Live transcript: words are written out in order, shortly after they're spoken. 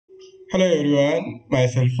Hello everyone,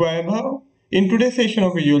 myself Vaibhav. In today's session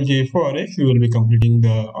of Visual Jforex, we will be completing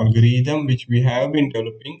the algorithm which we have been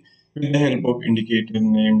developing with the help of indicator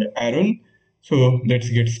named Aroon. So let's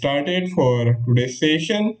get started for today's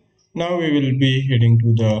session. Now we will be heading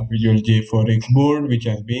to the Visual Jforex board which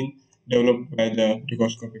has been developed by the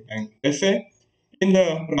Dukascopy Bank SA. In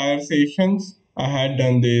the prior sessions, I had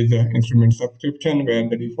done this instrument subscription where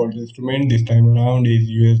the default instrument this time around is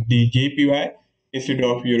USD JPY instead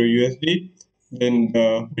of Euro USD. Then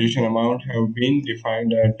the position amount have been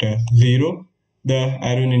defined at 0. The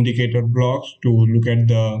Aroon indicator blocks to look at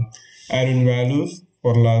the Aroon values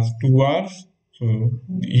for last 2 hours. So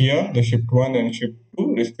here the shift 1 and shift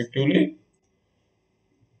 2 respectively.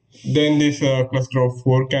 Then this cluster of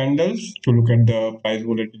 4 candles to look at the price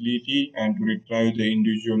volatility and to retrieve the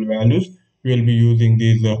individual values. We will be using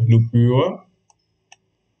this loop viewer.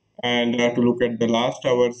 And to look at the last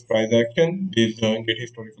hour's price action, this get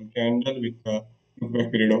historical candle with a look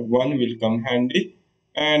back period of 1 will come handy.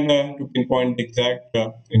 And to pinpoint the exact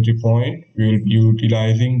entry point, we will be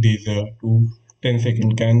utilizing these two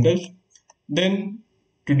 10-second candles. Then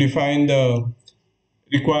to define the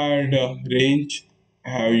required range, I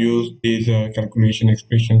have used these calculation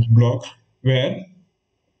expressions blocks where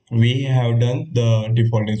we have done the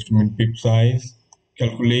default instrument pip size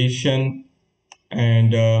calculation,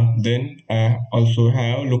 and then I also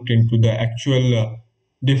have looked into the actual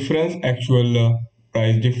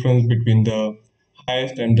price difference between the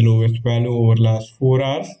highest and the lowest value over last 4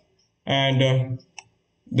 hours. And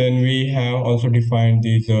then we have also defined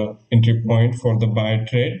this entry point for the buy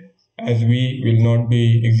trade, as we will not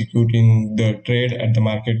be executing the trade at the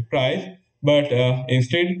market price, but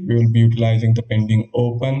instead we will be utilizing the pending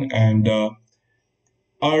open, and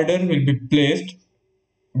order will be placed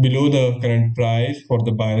below the current price for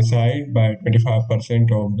the buy side by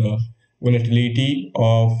 25% of the volatility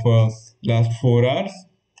of last 4 hours.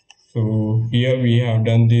 So here we have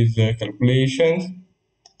done these calculations,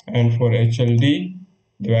 and for HLD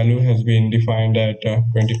the value has been defined at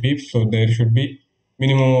 20 pips, so there should be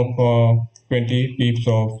minimum of 20 pips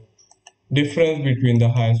of difference between the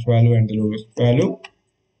highest value and the lowest value.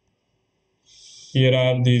 Here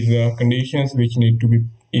are these conditions which need to be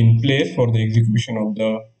in place for the execution of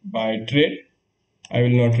the buy trade. I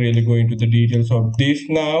will not really go into the details of this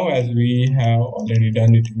now, as we have already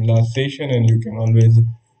done it in the last session, and you can always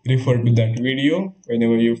refer to that video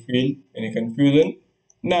whenever you feel any confusion.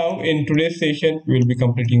 Now in today's session we will be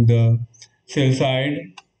completing the sell side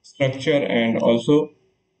structure, and also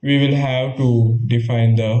we will have to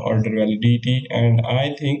define the order validity, and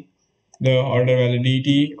I think the order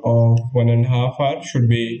validity of 1.5 hour should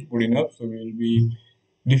be good enough. So we will be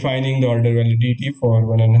defining the order validity for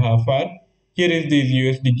 1.5 hour. Here is this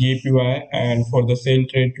USD JPY, and for the sale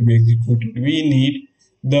trade to be executed, we need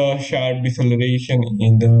the sharp deceleration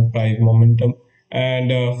in the price momentum,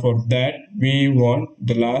 and for that we want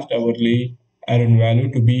the last hourly Aroon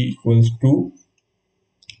value to be equals to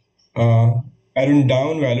uh, Aroon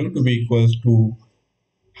down value to be equals to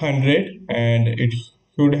 100, and it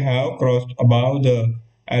should have crossed above the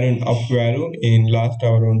Aroon up value in last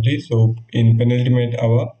hour only. So in penultimate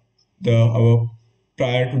hour, the hour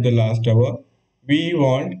prior to the last hour, we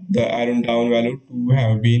want the Aroon down value to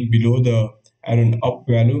have been below the Aroon up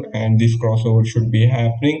value, and this crossover should be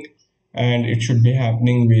happening, and it should be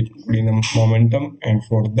happening with good enough momentum. And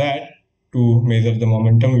for that, to measure the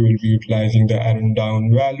momentum, we will be utilizing the Aroon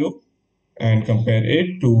down value and compare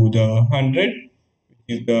it to the 100,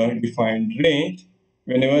 is the defined range.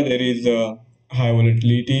 Whenever there is a high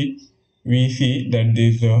volatility, we see that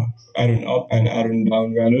these Aroon up and Aroon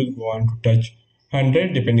down values go on to touch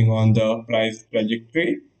 100 depending on the price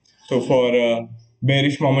trajectory. So for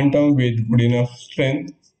bearish momentum with good enough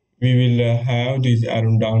strength, we will have this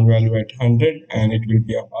Aroon down value at 100, and it will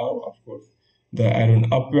be above, of course, the Aroon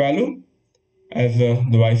up value, as the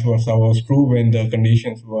vice versa was true. When the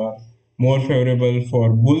conditions were more favorable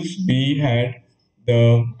for bulls, we had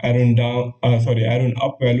the Aroon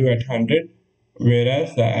up value at 100,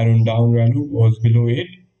 whereas the Aroon down value was below it,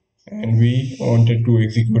 and we wanted to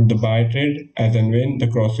execute the buy trade as and when the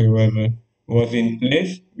crossover was in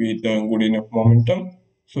place with good enough momentum.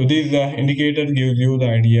 So this indicator gives you the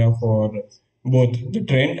idea for both the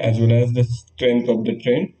trend as well as the strength of the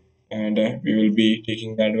trend, and we will be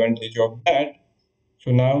taking the advantage of that.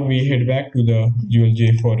 So now we head back to the Visual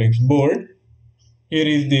Jforex board. Here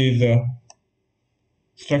is this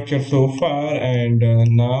structure so far, and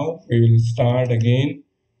now we will start again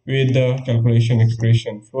with the calculation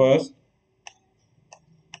expression. First,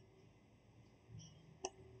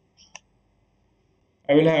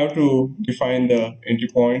 I will have to define the entry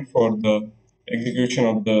point for the execution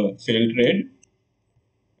of the sale trade,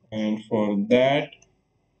 and for that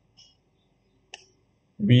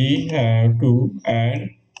we have to add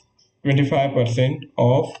 25%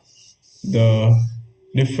 of the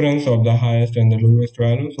difference of the highest and the lowest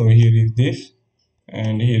value. So here is this,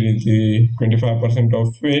 and here is the 25%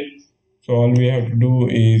 of it. So all we have to do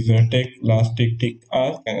is take last tick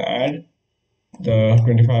ask and add the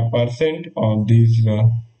 25% of this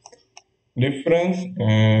difference,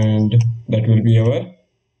 and that will be our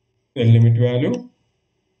sell limit value.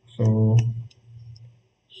 So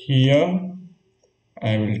here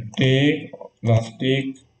I will take last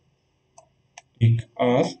tick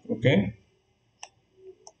ask, okay,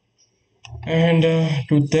 and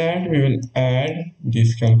to that we will add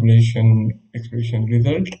this calculation expression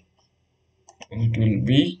result, and it will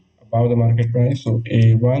be above the market price, so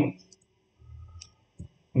A1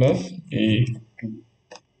 plus A2,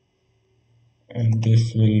 and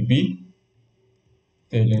this will be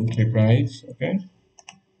sell entry price. Okay,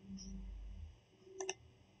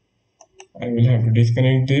 I will have to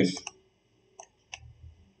disconnect this,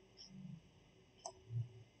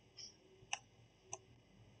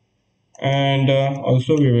 and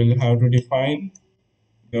also we will have to define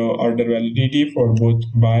the order validity for both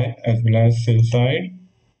buy as well as sell side,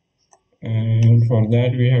 and for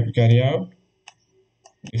that we have to carry out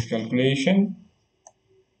this calculation,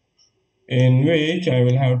 in which I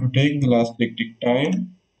will have to take the last tick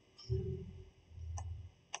time,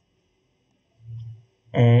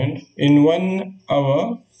 and in 1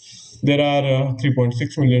 hour there are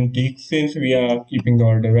 3.6 million ticks. Since we are keeping the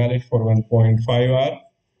order valid for 1.5 hour,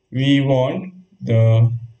 we want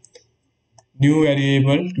the new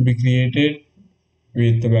variable to be created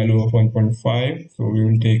with the value of 1.5. So we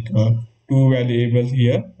will take two variables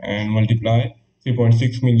here and multiply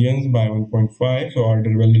 3.6 millions by 1.5. So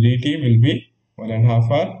order validity will be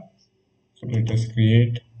 1.5 hour. So let us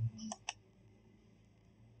create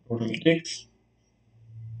total ticks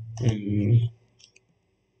will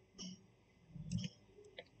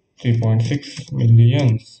 3.6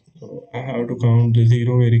 millions. So I have to count the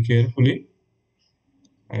zero very carefully.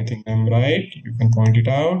 I think I'm right. You can point it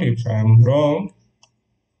out if I'm wrong.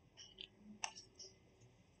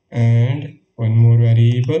 And one more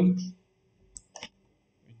variable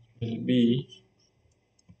will be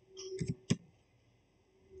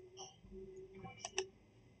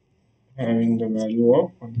having the value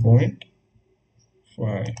of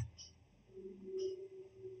 1.5.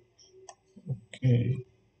 Okay,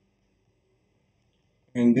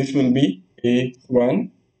 and this will be A1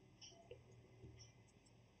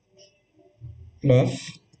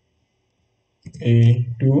 plus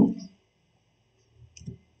A2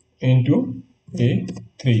 into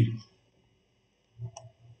A3,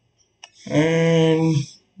 and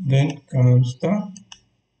then comes the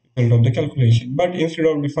result of the calculation. But instead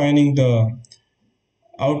of defining the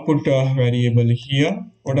output variable here,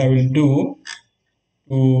 what I will do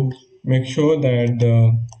to make sure that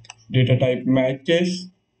the data type matches,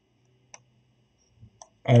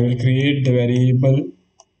 I will create the variable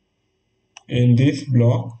in this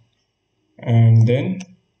block and then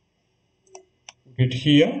put it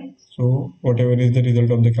here. So whatever is the result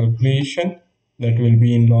of the calculation, that will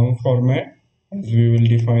be in long format, as we will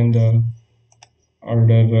define the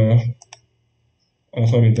order the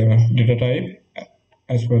data type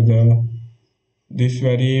as per the this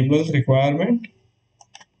variable's requirement,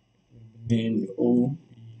 named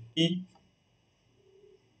OEE.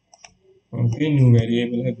 Okay, new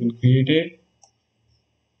variable has been created,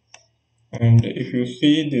 and if you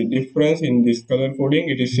see the difference in this color coding,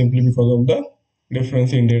 it is simply because of the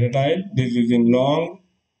difference in data type. This is in long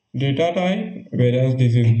data type, whereas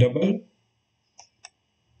this is double.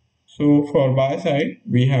 So for buy side,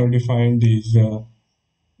 we have defined these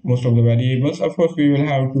most of the variables. Of course, we will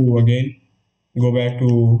have to again go back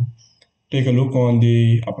to take a look on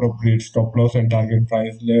the appropriate stop loss and target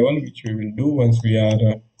price level, which we will do once we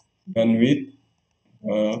are done with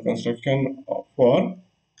construction for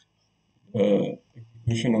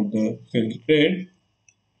execution of the sales trade.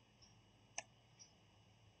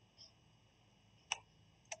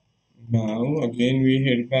 Now again we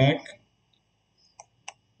head back,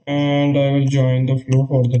 and I will join the flow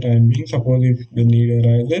for the time being. Suppose if the need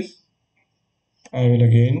arises, I will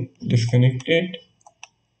again disconnect it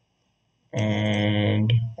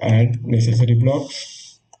and add necessary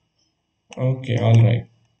blocks. Okay, all right.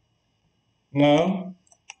 Now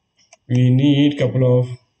we need couple of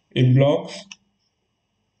if blocks,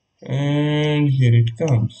 and here it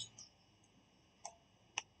comes.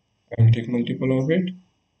 I will take multiple of it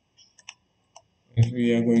as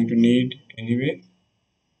we are going to need anyway.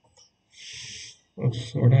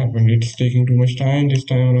 Oops, what happened? It's taking too much time this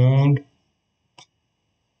time around.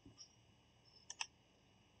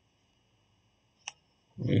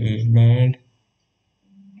 This is bad.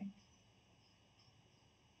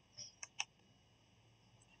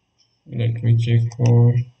 Let me check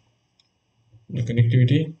for the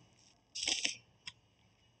connectivity.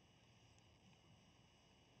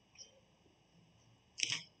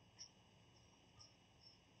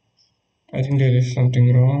 I think there is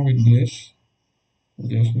something wrong with this.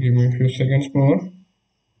 Just give me a few seconds more.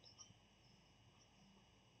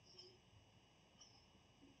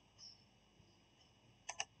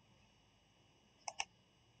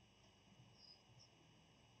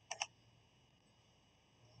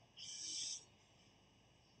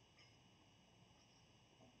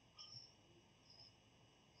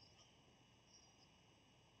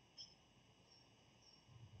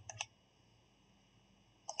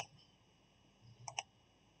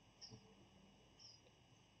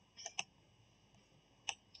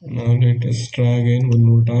 Now let us try again one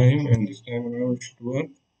more time, and this time around it should work,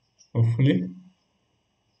 hopefully.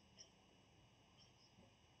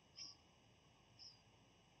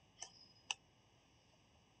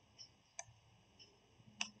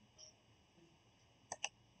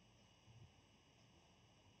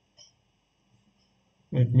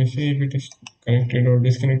 Let me see if it is connected or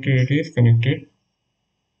disconnected. It is connected.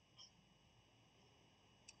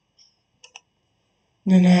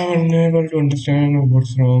 Then I am unable to understand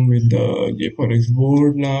what's wrong with the Jforex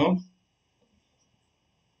board now.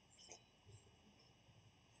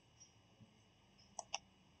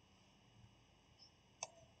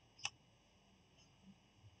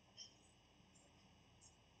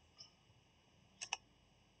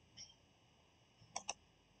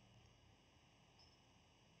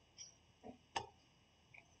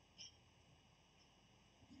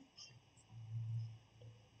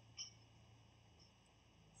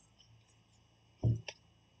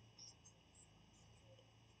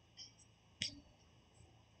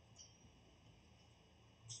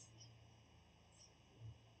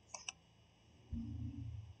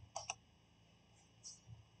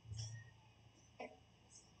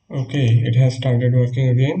 Okay, it has started working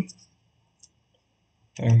again,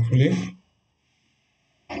 thankfully.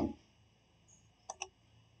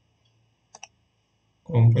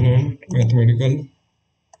 Component, mathematical.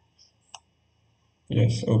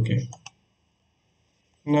 Yes, okay.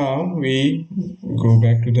 Now we go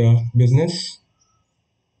back to the business.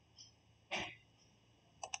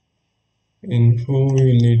 Info, we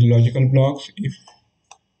will need logical blocks. If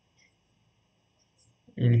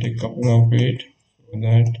you will take a couple of it, so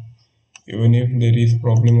that even if there is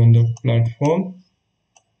problem on the platform,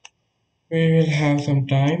 we will have some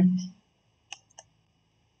time.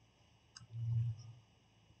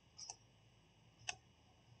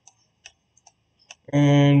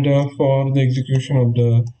 And for the execution of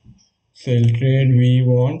the sell trade, we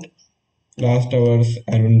want last hour's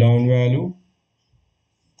Aroon down value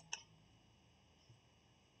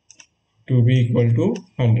to be equal to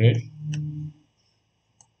 100.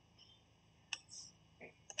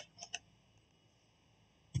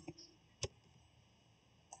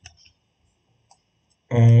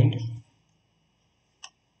 And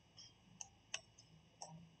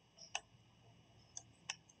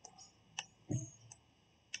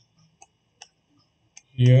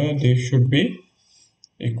here this should be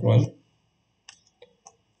equal.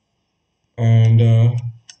 And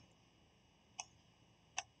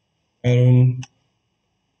Aroon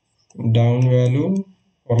down value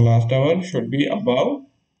for last hour should be above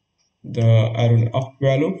the Aroon up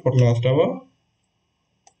value for last hour.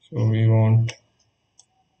 So we want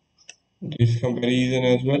this comparison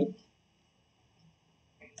as well.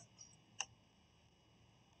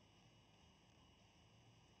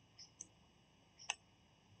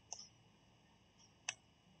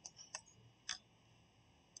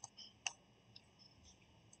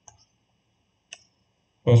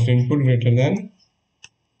 First input greater than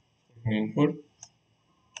second input.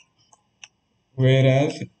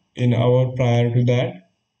 Whereas in our prior to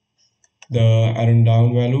that, the Aroon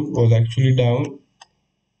down value was actually down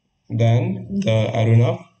than the Aroon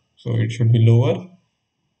up. So it should be lower.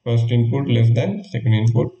 First input less than second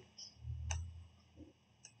input.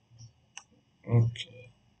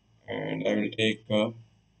 Okay. And I will take a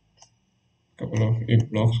couple of if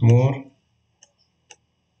blocks more.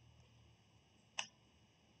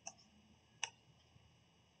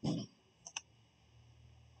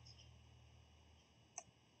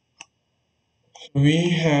 So we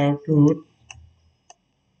have to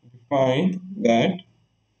define that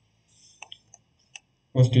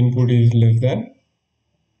first input is less than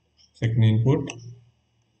second input.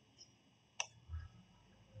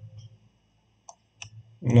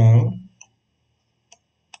 Now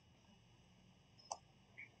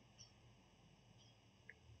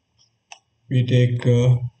we take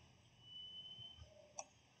a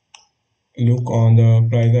look on the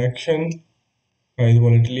price action, price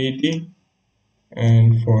volatility,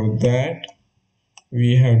 and for that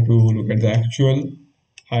we have to look at the actual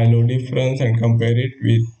high-low difference and compare it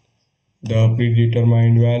with the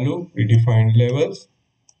predetermined value, predefined levels.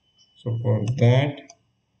 So for that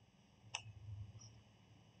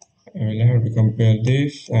I will have to compare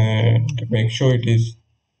this and make sure it is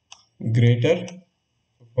greater.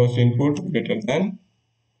 First input greater than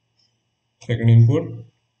second input.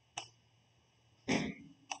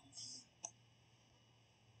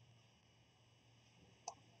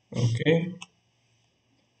 Okay,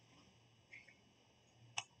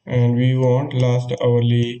 and we want last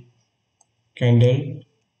hourly candle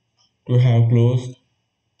to have closed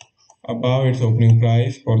above its opening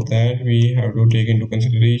price. For that we have to take into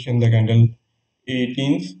consideration the candle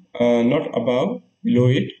 18s, not above, below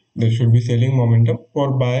it there should be selling momentum.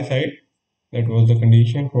 For buy side that was the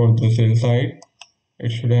condition. For the sell side it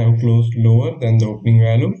should have closed lower than the opening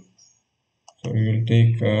value. So we will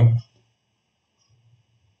take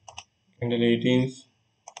candle 18's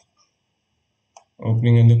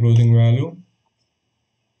opening and the closing value,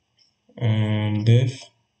 and this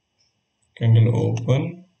candle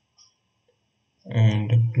open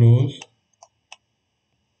and close.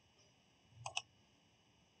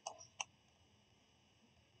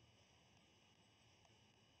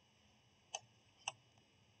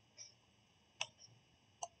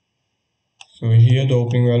 So here the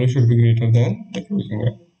opening value should be greater than the closing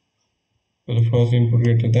value. So the first input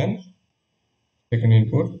greater than second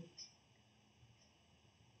input.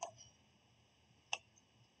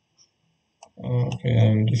 Okay,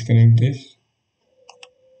 I will disconnect this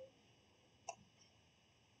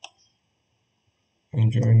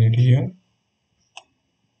and join it here.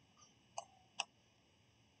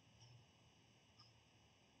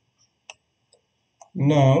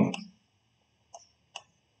 Now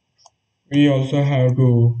we also have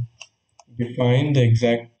to define the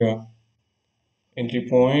exact entry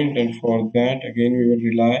point, and for that again we will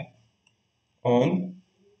rely on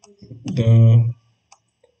the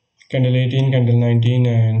candle 18, candle 19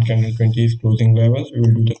 and candle 20's closing levels. We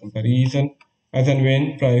will do the comparison as and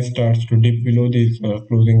when price starts to dip below this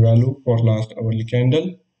closing value for last hourly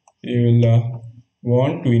candle. We will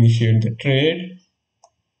want to initiate the trade,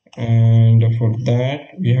 and for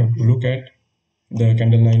that we have to look at the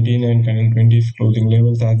candle 19 and candle 20's closing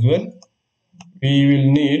levels as well. We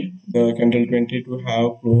will need the candle 20 to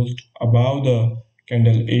have closed above the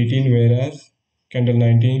candle 18, whereas candle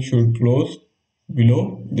 19 should close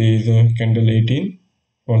below this candle 18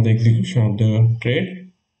 for the execution of the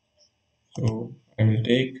trade. So I will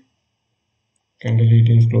take candle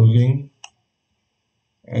 18's closing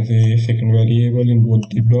as a second variable in both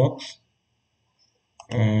the blocks,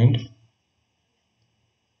 and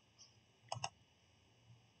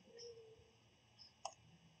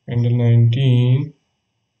candle 19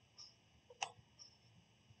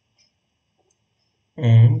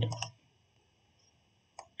 and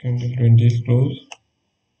candle 20 is close.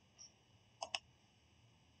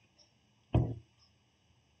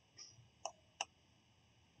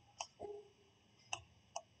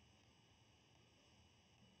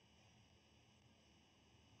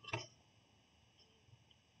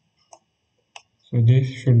 So this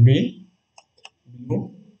should be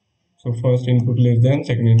below. So first input less than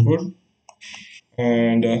second input,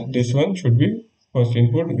 and this one should be first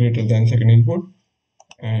input greater than second input,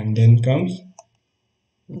 and then comes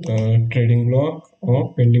the trading block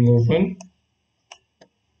of pending open.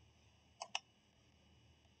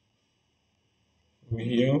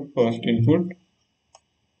 Here first input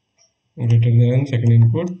greater than second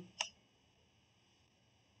input,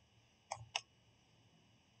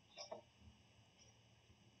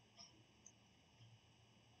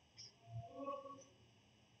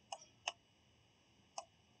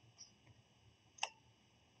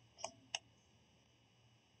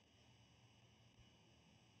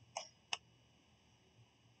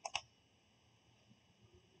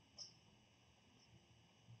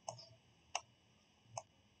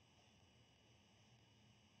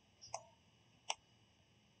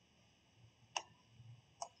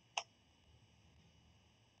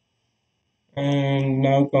 and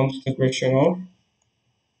now comes the question of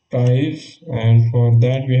price, and for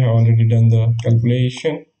that we have already done the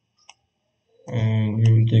calculation, and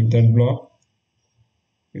we will take that block,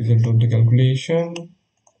 result of the calculation.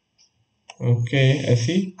 Okay,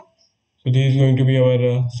 SE. So this is going to be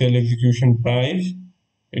our sale execution price.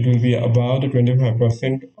 It will be above the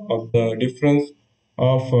 25% of the difference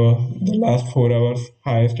of the last 4 hours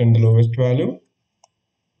highest and the lowest value.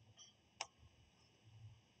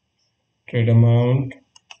 Trade amount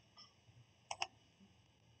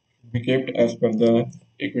be kept as per the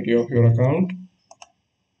equity of your account.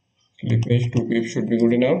 Slippage 2 pips should be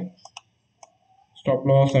good enough. Stop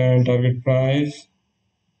loss and target price,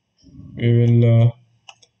 we will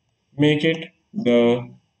make it the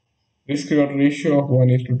risk reward ratio of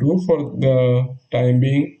 1:2 for the time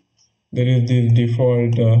being. There is this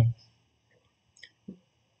default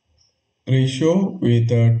ratio with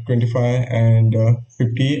 25 and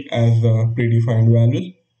 50 as predefined values,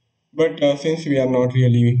 but since we are not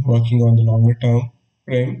really working on the longer term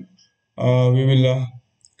frame, we will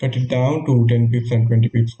cut it down to 10 pips and 20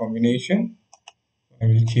 pips combination. I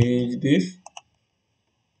will change this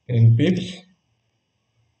 10 pips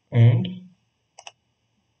and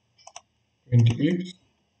 20 pips.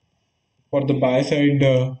 For the buy side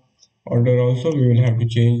order also, we will have to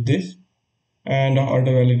change this, and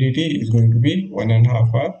order validity is going to be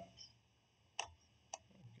 1.5 hour.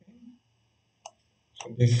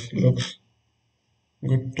 So this looks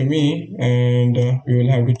good to me, and we will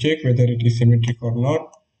have to check whether it is symmetric or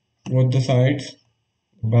not. Both the sides,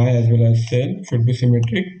 buy as well as sell, should be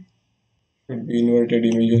symmetric, should be inverted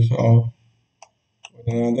images of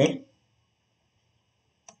one another.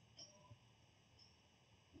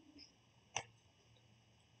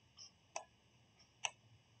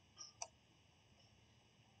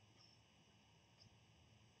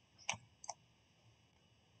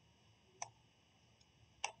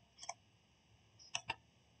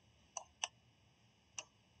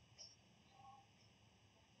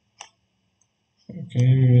 Okay,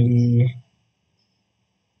 we will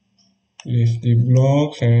list the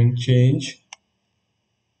blocks and change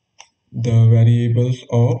the variables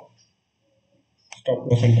of stop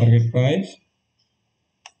loss and target price.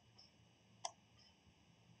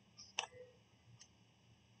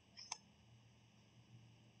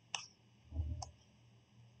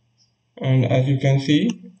 And as you can see,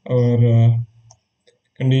 our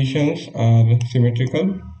conditions are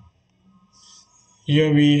symmetrical.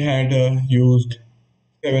 Here we had used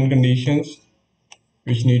 7 conditions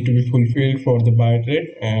which need to be fulfilled for the buy trade,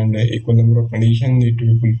 and equal number of conditions need to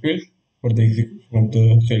be fulfilled for the execution of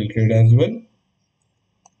the sell trade as well.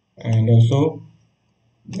 And also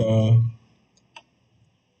the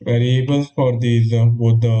variables for these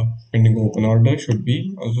both the pending open order should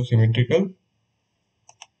be also symmetrical.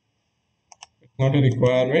 It's not a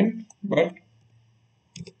requirement, but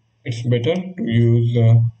it's better to use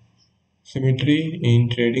symmetry in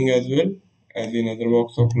trading as well as in other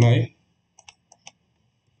walks of life.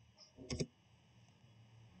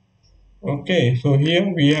 Okay, so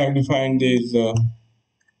here we have defined this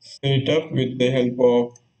setup with the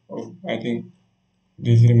help of I think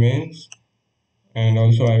this remains, and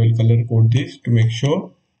also I will color code this to make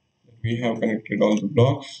sure that we have connected all the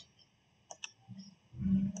blocks.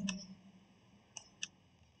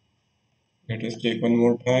 Let us check one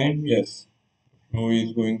more time. Yes, flow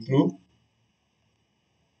is going through.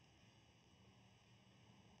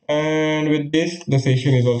 And with this, the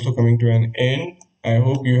session is also coming to an end. I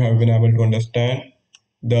hope you have been able to understand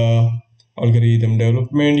the algorithm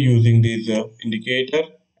development using this indicator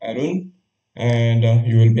Aroon, and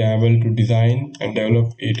you will be able to design and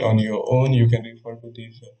develop it on your own. You can refer to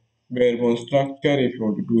this bare bone structure. If you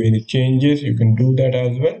want to do any changes, you can do that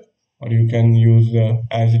as well, or you can use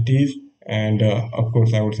as it is. And of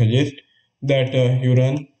course, I would suggest that you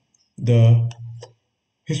run the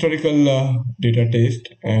historical data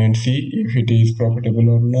test and see if it is profitable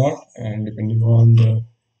or not, and depending on the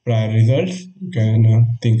prior results you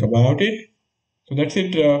can think about it. So that's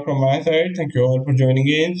it from my side. Thank you all for joining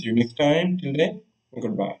in. See you next time. Till then,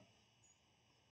 goodbye.